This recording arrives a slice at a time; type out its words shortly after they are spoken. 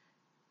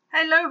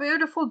Hello,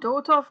 beautiful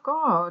daughter of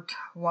God.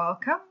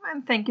 Welcome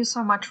and thank you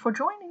so much for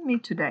joining me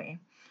today.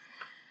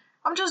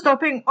 I'm just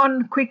hopping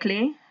on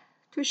quickly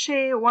to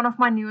share one of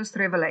my newest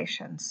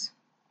revelations.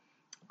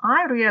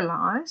 I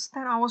realized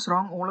that I was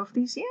wrong all of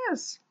these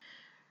years.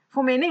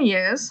 For many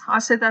years, I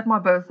said that my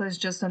birthday is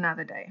just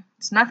another day.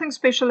 It's nothing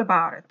special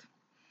about it.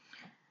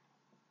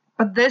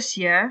 But this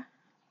year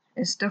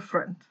is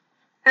different.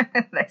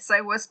 They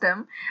say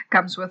wisdom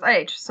comes with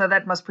age, so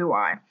that must be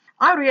why.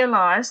 I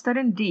realized that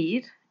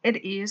indeed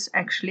it is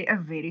actually a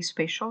very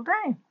special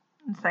day.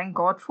 And thank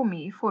God for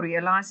me for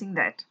realizing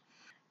that.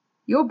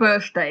 Your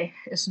birthday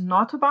is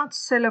not about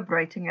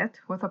celebrating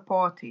it with a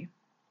party.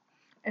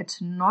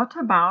 It's not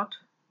about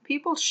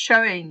people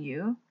showing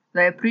you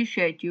they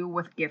appreciate you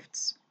with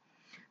gifts.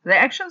 The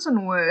actions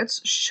and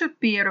words should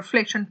be a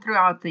reflection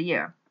throughout the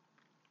year.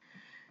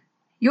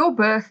 Your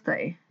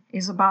birthday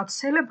is about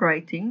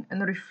celebrating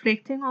and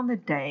reflecting on the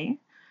day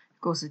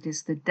because it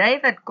is the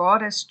day that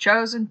God has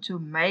chosen to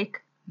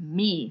make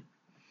me.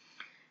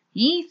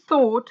 He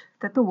thought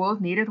that the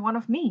world needed one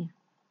of me.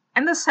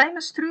 And the same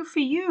is true for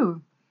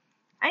you.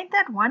 Ain't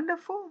that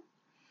wonderful?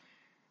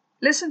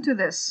 Listen to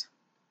this.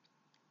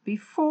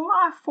 Before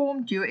I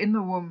formed you in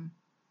the womb,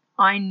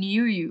 I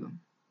knew you.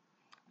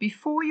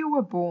 Before you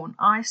were born,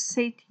 I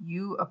set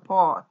you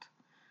apart.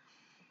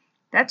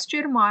 That's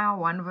Jeremiah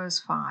 1 verse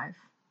 5.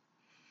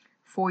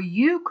 For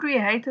you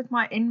created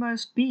my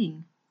inmost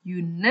being.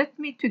 You knit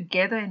me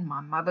together in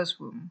my mother's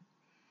womb.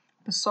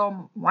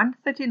 Psalm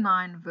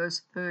 139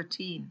 verse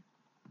 13.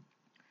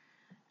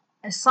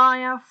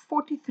 Isaiah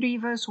 43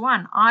 verse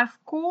 1. I've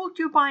called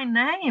you by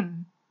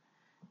name.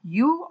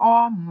 You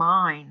are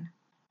mine.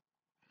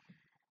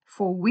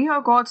 For we are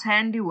God's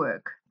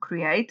handiwork,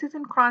 created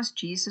in Christ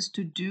Jesus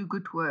to do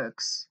good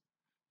works.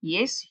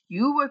 Yes,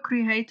 you were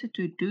created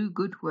to do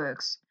good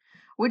works,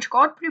 which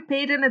God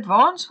prepared in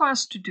advance for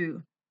us to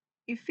do.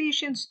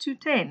 Ephesians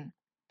 2:10.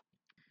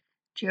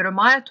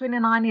 Jeremiah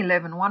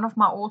 29:11, one of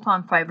my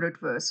all-time favorite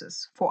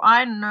verses. For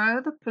I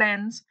know the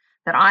plans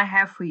that I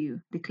have for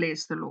you,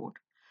 declares the Lord.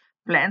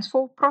 Plans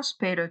for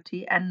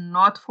prosperity and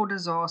not for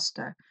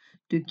disaster,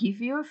 to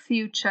give you a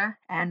future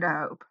and a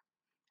hope.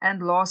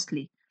 And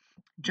lastly,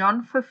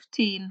 John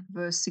 15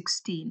 verse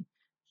 16.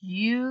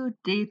 You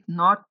did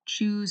not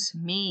choose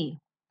me.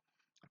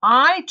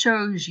 I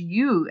chose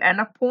you and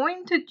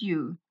appointed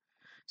you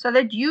so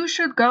that you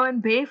should go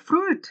and bear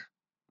fruit.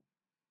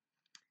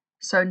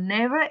 So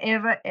never,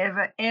 ever,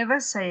 ever, ever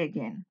say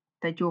again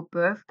that your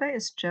birthday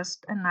is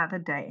just another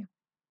day.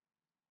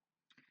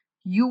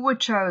 You were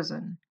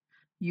chosen.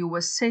 You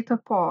were set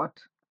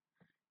apart.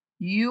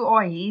 You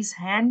are His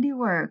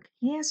handiwork.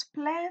 He has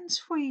plans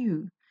for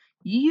you.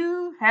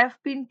 You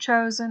have been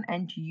chosen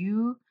and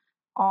you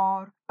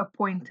are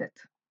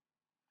appointed.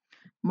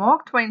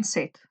 Mark Twain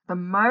said, the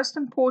most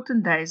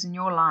important days in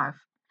your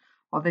life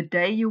are the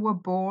day you were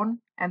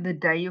born and the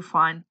day you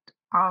find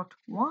out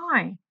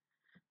why.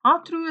 How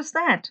true is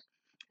that?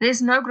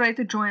 There's no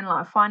greater joy in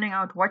life finding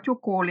out what your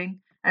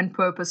calling and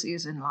purpose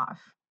is in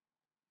life.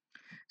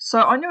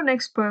 So on your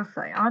next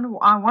birthday, I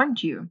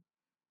want you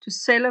to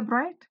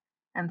celebrate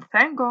and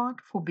thank God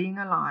for being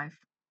alive,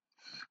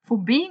 for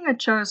being a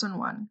chosen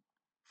one,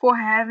 for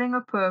having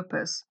a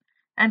purpose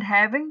and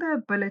having the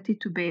ability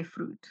to bear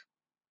fruit,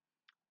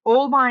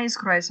 all by His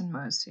grace and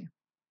mercy.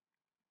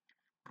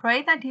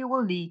 Pray that He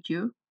will lead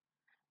you,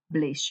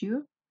 bless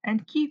you,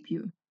 and keep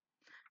you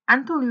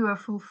until you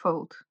have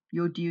fulfilled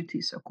your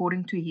duties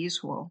according to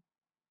His will.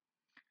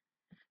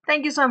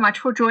 Thank you so much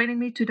for joining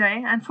me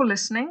today and for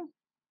listening.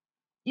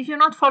 If you're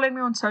not following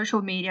me on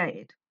social media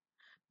yet,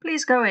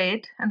 please go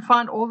ahead and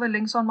find all the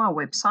links on my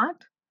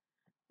website.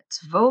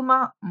 It's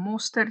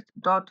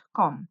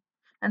wilmamostert.com.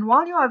 And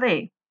while you are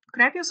there,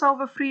 grab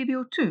yourself a freebie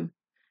or two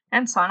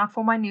and sign up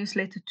for my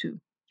newsletter too.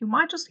 You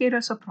might just get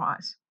a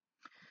surprise.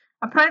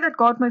 I pray that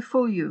God may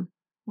fill you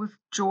with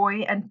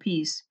joy and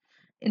peace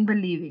in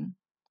believing,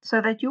 so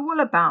that you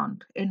will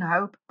abound in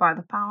hope by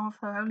the power of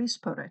the Holy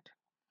Spirit.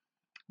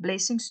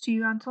 Blessings to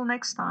you until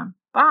next time.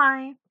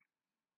 Bye.